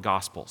to one of the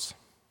Gospels.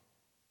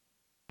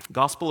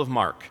 Gospel of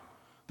Mark,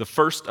 the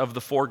first of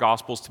the 4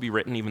 Gospels to be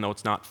written, even though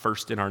it's not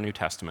first in our New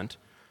Testament.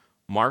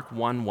 Mark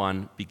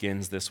 1:1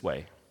 begins this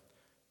way.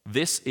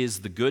 This is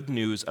the good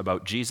news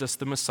about Jesus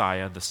the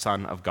Messiah, the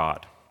Son of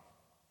God.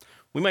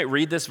 We might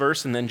read this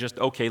verse and then just,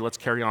 okay, let's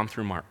carry on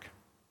through Mark.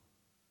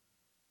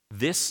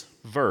 This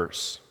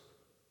verse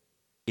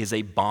is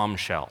a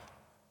bombshell.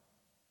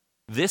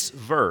 This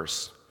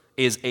verse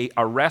is a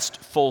arrest,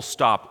 full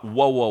stop,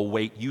 whoa,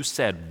 wait, you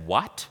said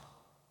what?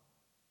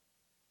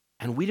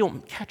 And we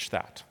don't catch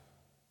that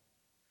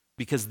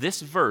because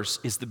this verse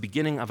is the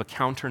beginning of a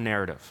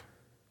counter-narrative.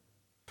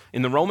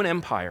 In the Roman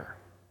Empire,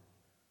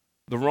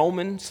 the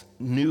Romans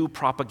knew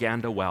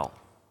propaganda well.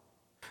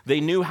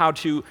 They knew how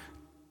to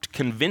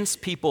convince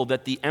people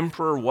that the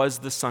emperor was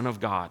the Son of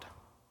God.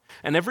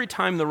 And every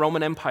time the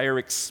Roman Empire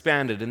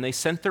expanded and they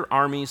sent their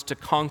armies to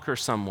conquer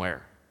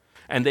somewhere,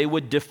 and they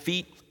would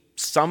defeat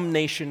some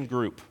nation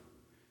group,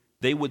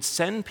 they would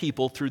send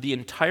people through the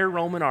entire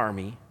Roman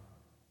army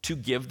to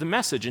give the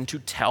message and to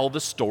tell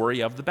the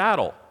story of the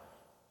battle.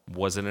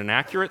 Was it an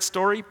accurate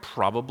story?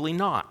 Probably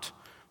not,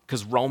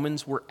 because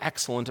Romans were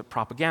excellent at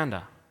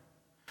propaganda.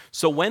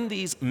 So when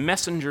these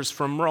messengers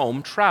from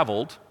Rome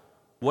traveled,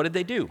 what did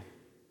they do?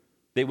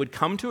 They would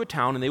come to a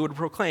town and they would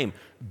proclaim,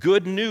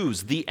 "Good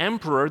news, the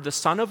emperor, the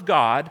Son of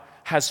God,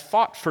 has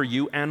fought for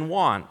you and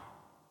won."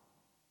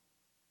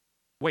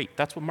 Wait,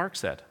 that's what Mark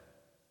said.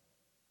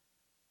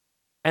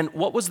 And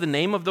what was the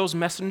name of those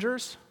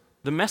messengers?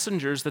 The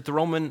messengers that the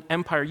Roman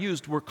Empire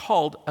used were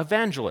called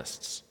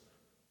evangelists.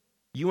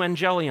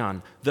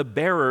 Evangelion, the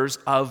bearers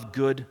of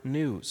good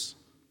news.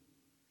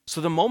 So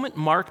the moment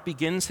Mark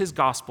begins his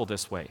gospel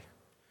this way,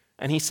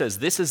 and he says,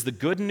 "This is the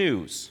good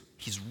news,"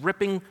 he's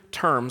ripping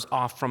terms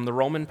off from the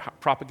Roman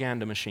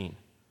propaganda machine.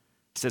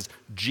 He says,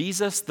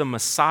 "Jesus, the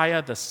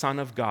Messiah, the Son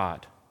of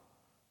God."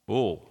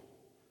 Oh,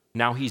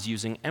 now he's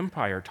using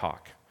empire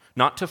talk,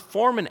 not to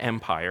form an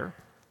empire,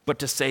 but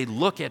to say,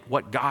 look at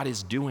what God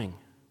is doing.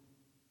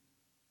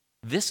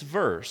 This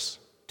verse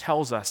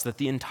tells us that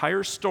the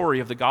entire story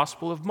of the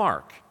Gospel of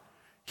Mark,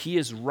 he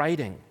is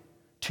writing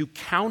to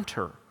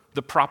counter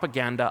the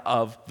propaganda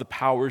of the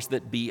powers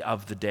that be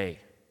of the day.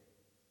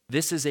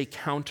 This is a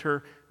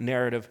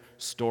counter-narrative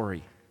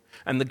story.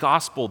 And the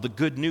gospel, the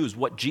good news,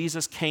 what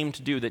Jesus came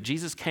to do, that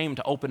Jesus came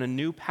to open a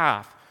new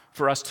path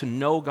for us to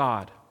know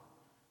God,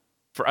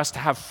 for us to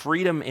have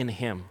freedom in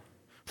him,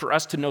 for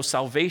us to know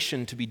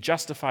salvation, to be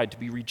justified, to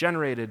be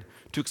regenerated,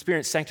 to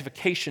experience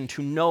sanctification,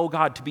 to know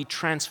God, to be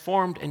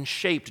transformed and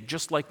shaped,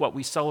 just like what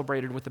we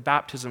celebrated with the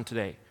baptism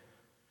today.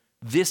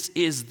 This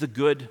is the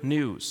good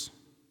news.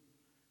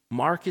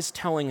 Mark is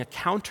telling a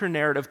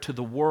counter-narrative to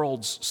the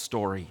world's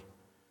story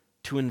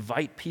to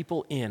invite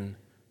people in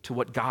to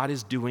what God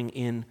is doing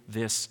in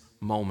this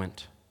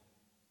moment.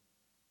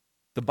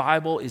 The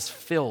Bible is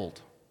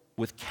filled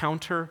with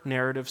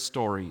counter-narrative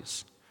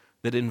stories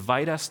that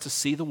invite us to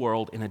see the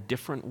world in a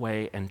different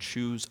way and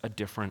choose a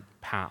different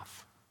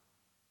path.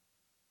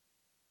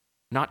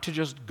 Not to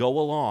just go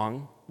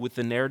along with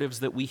the narratives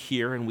that we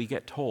hear and we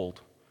get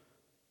told,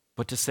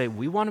 but to say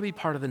we want to be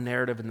part of the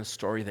narrative and the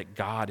story that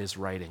God is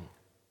writing.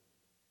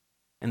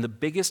 And the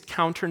biggest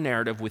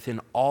counter-narrative within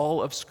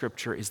all of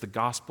Scripture is the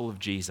gospel of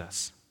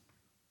Jesus.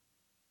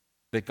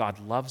 That God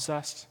loves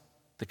us,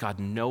 that God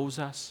knows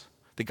us,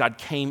 that God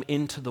came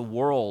into the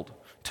world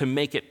to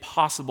make it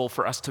possible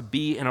for us to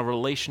be in a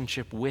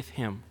relationship with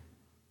him.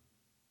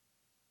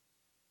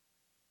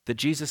 That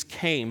Jesus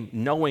came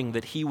knowing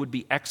that he would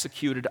be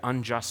executed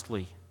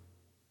unjustly,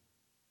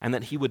 and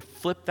that he would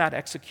flip that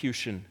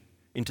execution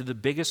into the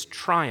biggest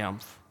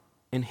triumph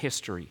in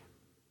history.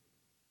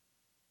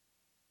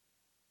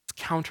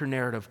 It's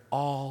counter-narrative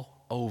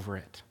all over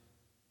it.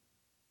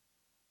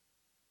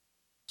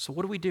 So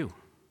what do we do?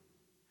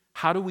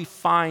 How do we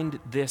find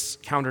this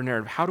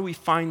counter-narrative? How do we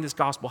find this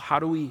gospel? How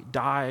do we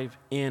dive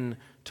in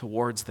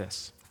towards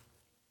this?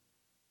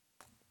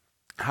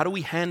 How do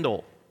we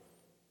handle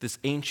this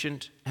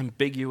ancient,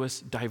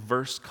 ambiguous,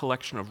 diverse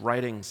collection of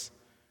writings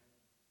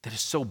that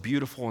is so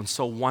beautiful and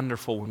so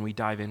wonderful when we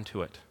dive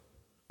into it?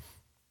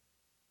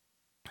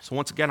 So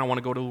once again, I want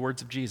to go to the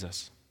words of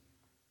Jesus.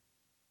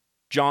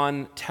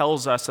 John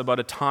tells us about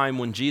a time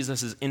when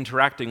Jesus is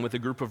interacting with a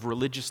group of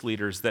religious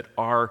leaders that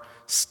are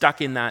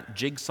stuck in that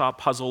jigsaw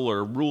puzzle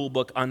or rule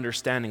book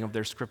understanding of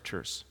their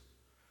scriptures.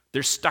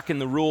 They're stuck in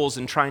the rules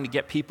and trying to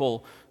get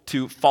people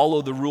to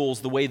follow the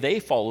rules the way they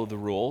follow the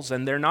rules,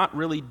 and they're not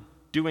really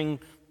doing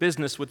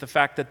business with the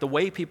fact that the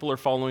way people are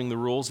following the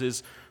rules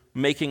is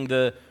making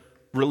the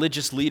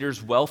religious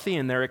leaders wealthy,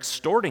 and they're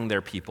extorting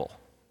their people.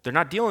 They're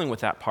not dealing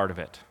with that part of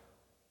it.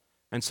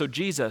 And so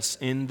Jesus,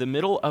 in the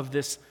middle of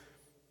this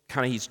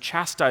he's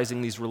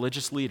chastising these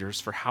religious leaders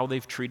for how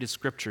they've treated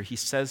Scripture. He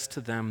says to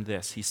them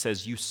this. He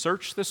says, "You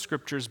search the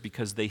Scriptures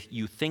because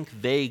you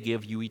think they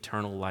give you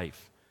eternal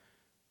life.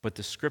 But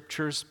the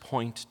Scriptures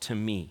point to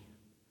me.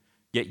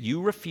 Yet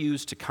you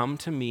refuse to come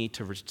to me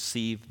to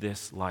receive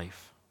this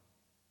life."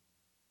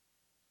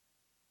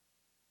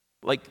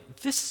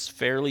 This is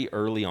fairly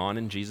early on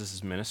in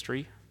Jesus'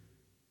 ministry.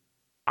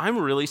 I'm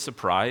really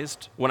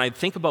surprised when I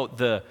think about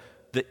the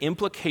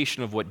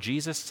implication of what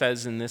Jesus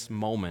says in this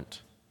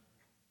moment.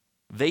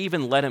 They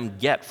even let him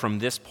get from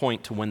this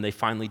point to when they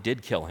finally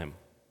did kill him.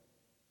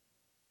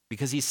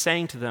 Because he's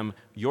saying to them,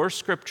 your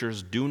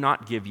scriptures do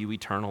not give you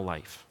eternal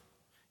life.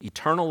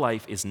 Eternal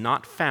life is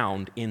not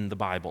found in the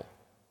Bible.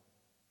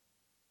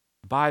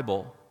 The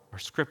Bible, or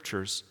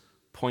scriptures,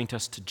 point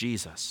us to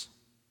Jesus.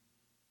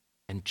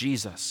 And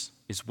Jesus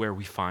is where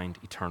we find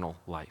eternal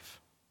life.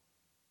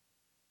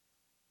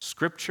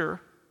 Scripture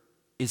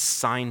is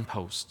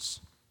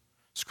signposts.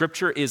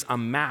 Scripture is a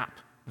map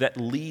that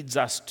leads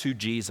us to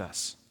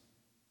Jesus.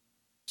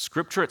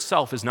 Scripture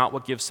itself is not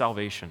what gives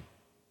salvation.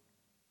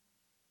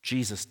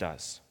 Jesus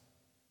does.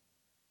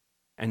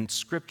 And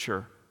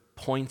Scripture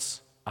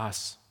points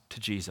us to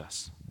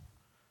Jesus.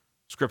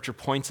 Scripture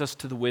points us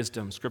to the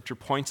wisdom. Scripture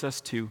points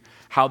us to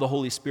how the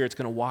Holy Spirit's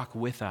going to walk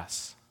with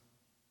us.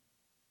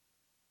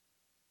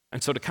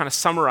 And so to kind of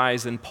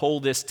summarize and pull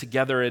this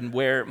together, and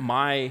where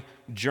my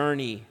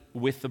journey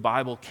with the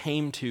Bible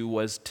came to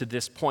was to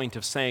this point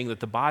of saying that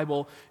the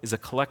Bible is a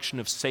collection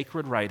of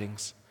sacred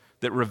writings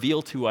that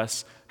reveal to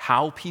us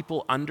how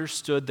people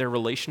understood their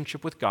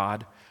relationship with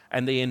God,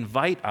 and they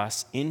invite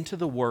us into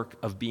the work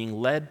of being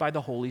led by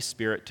the Holy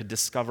Spirit to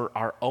discover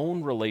our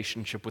own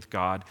relationship with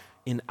God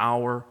in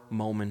our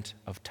moment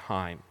of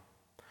time.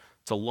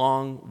 It's a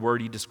long,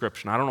 wordy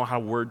description. I don't know how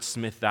to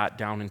wordsmith that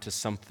down into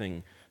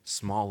something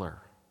smaller.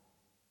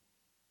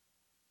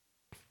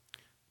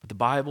 But the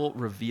Bible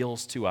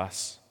reveals to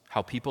us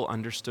how people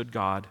understood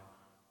God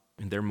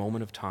in their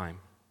moment of time.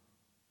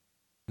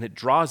 And it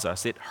draws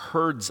us, it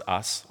herds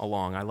us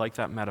along, I like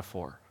that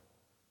metaphor,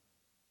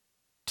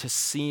 to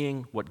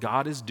seeing what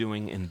God is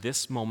doing in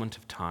this moment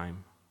of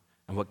time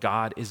and what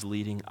God is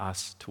leading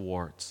us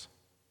towards.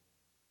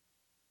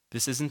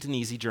 This isn't an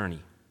easy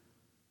journey.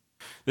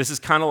 This is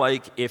kind of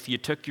like if you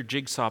took your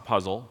jigsaw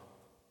puzzle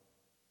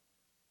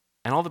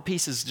and all the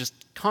pieces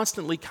just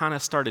constantly kind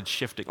of started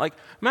shifting. Like,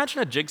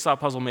 imagine a jigsaw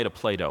puzzle made of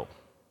Play-Doh.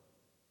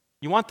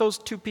 You want those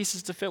two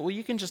pieces to fit? Well,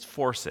 you can just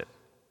force it.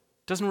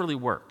 It doesn't really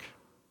work.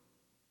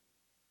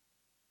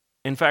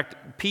 In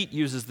fact, Pete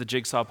uses the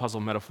jigsaw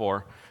puzzle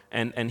metaphor,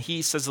 and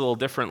he says it a little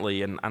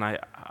differently, and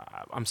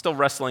I'm still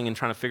wrestling and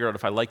trying to figure out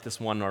if I like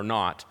this one or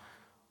not.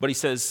 But he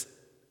says,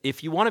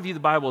 if you want to view the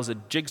Bible as a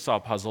jigsaw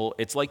puzzle,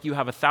 it's like you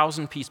have a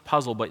 1,000-piece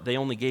puzzle, but they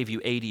only gave you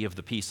 80 of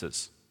the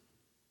pieces.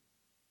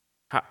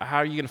 How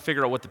are you going to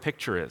figure out what the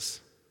picture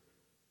is?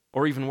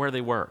 Or even where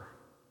they were?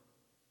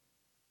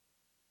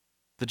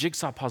 The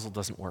jigsaw puzzle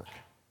doesn't work.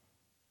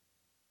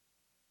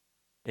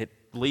 It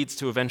leads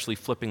to eventually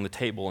flipping the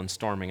table and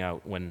storming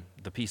out when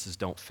the pieces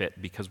don't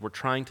fit, because we're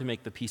trying to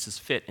make the pieces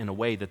fit in a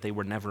way that they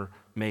were never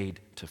made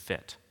to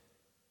fit.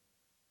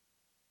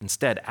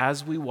 Instead,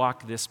 as we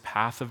walk this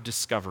path of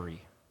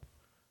discovery,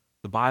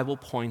 the Bible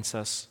points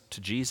us to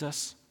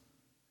Jesus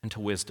and to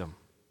wisdom.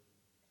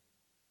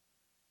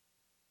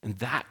 And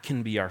that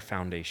can be our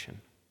foundation.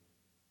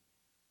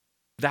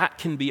 That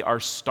can be our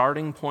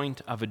starting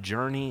point of a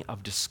journey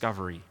of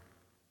discovery.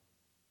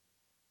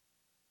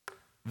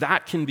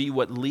 That can be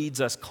what leads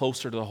us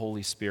closer to the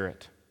Holy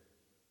Spirit.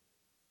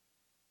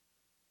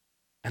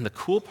 And the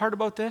cool part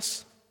about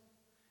this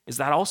is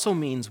that also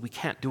means we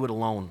can't do it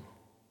alone.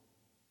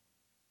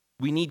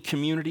 We need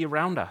community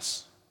around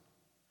us.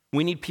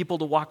 We need people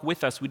to walk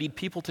with us. We need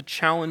people to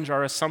challenge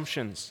our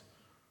assumptions.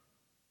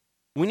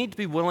 We need to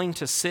be willing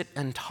to sit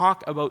and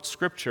talk about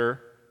Scripture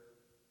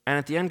and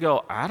at the end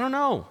go, I don't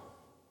know.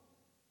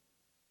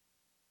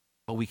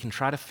 But we can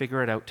try to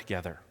figure it out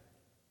together.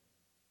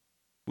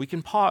 We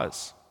can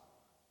pause.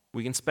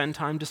 We can spend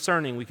time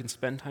discerning. We can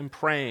spend time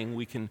praying.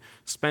 We can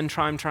spend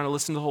time trying to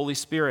listen to the Holy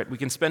Spirit. We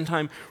can spend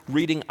time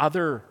reading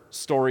other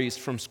stories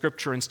from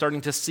Scripture and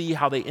starting to see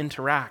how they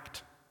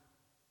interact.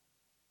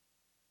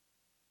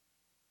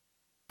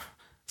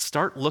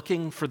 Start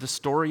looking for the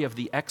story of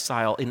the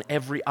exile in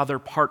every other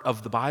part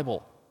of the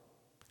Bible,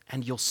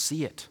 and you'll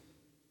see it.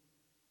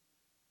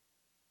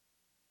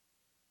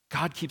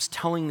 God keeps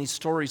telling these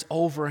stories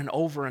over and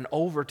over and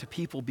over to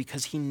people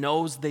because he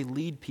knows they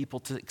lead people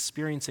to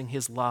experiencing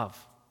his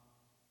love.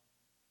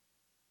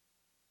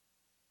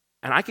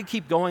 And I could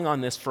keep going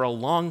on this for a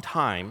long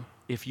time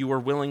if you were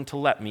willing to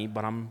let me,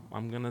 but I'm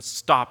going to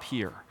stop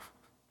here.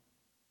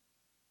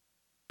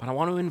 But I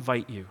want to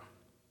invite you,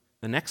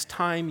 the next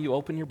time you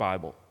open your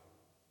Bible,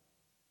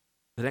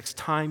 the next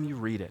time you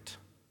read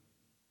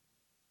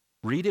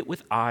it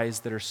with eyes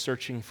that are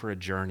searching for a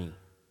journey.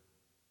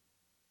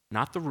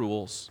 Not the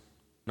rules,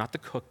 not the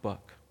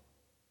cookbook,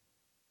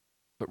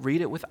 but read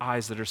it with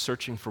eyes that are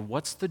searching for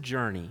what's the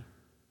journey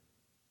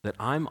that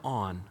I'm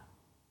on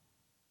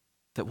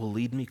that will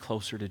lead me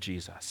closer to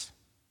Jesus.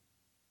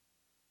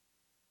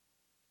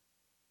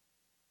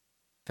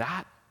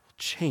 That will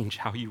change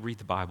how you read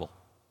the Bible.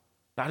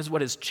 That is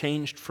what has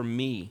changed for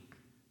me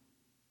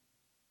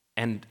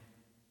and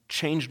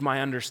changed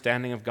my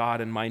understanding of God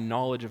and my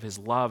knowledge of his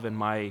love, and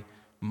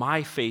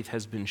my faith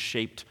has been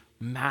shaped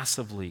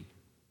massively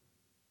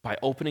by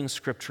opening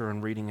Scripture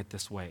and reading it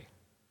this way.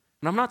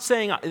 And I'm not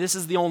saying this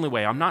is the only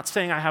way. I'm not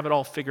saying I have it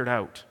all figured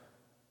out.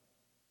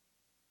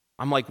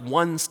 I'm like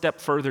one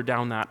step further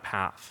down that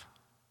path.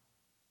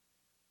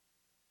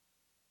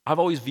 I've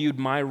always viewed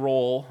my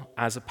role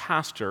as a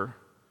pastor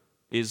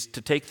is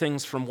to take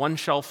things from one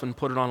shelf and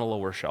put it on a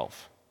lower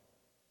shelf.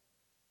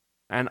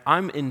 And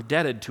I'm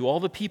indebted to all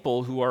the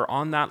people who are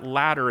on that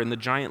ladder in the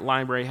giant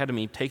library ahead of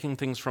me, taking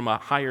things from a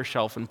higher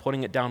shelf and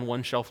putting it down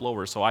one shelf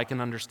lower so I can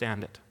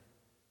understand it.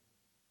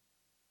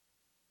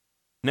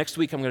 Next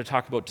week, I'm going to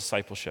talk about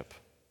discipleship.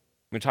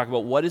 I'm going to talk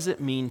about what does it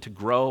mean to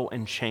grow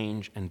and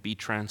change and be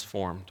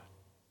transformed.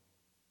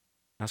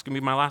 That's going to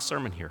be my last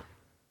sermon here.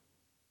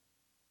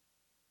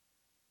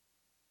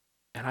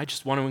 And I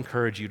just want to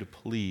encourage you to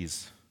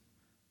please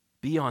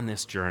be on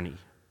this journey.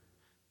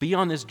 Be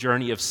on this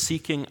journey of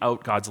seeking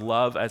out God's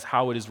love as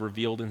how it is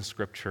revealed in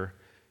Scripture,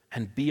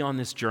 and be on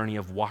this journey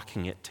of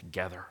walking it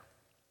together.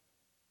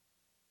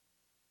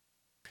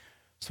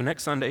 So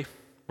next Sunday,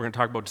 we're going to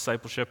talk about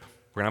discipleship.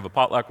 We're going to have a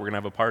potluck. We're going to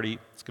have a party.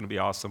 It's going to be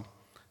awesome.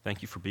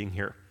 Thank you for being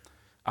here.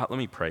 Let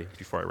me pray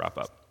before I wrap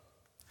up.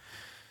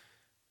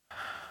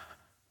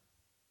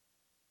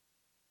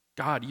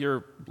 God,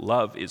 your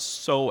love is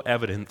so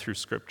evident through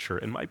Scripture,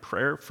 and my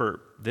prayer for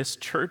this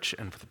church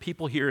and for the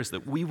people here is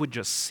that we would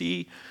just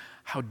see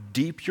how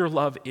deep your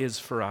love is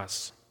for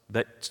us,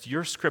 that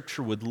your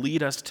Scripture would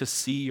lead us to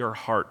see your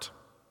heart.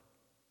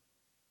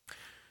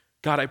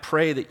 God, I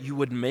pray that you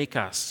would make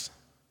us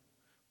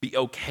be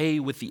okay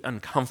with the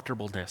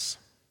uncomfortableness.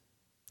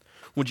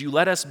 Would you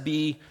let us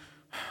be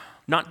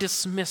not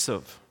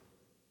dismissive,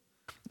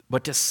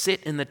 but to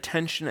sit in the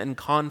tension and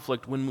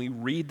conflict when we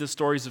read the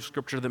stories of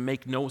Scripture that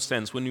make no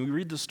sense, when we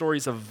read the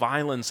stories of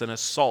violence and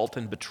assault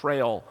and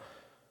betrayal,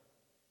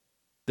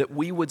 that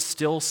we would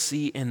still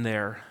see in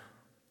there,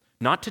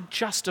 not to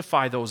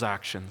justify those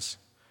actions,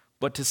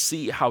 but to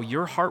see how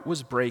your heart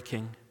was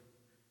breaking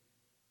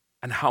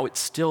and how it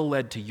still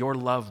led to your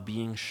love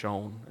being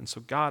shown. And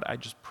so, God, I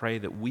just pray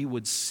that we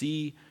would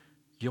see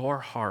your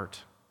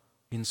heart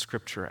in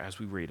Scripture as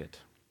we read it.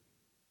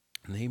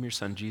 In the name of your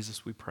Son,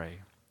 Jesus, we pray.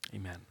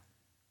 Amen.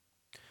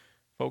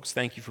 Folks,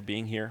 thank you for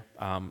being here.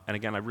 And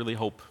again, I really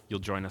hope you'll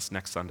join us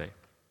next Sunday.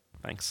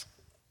 Thanks.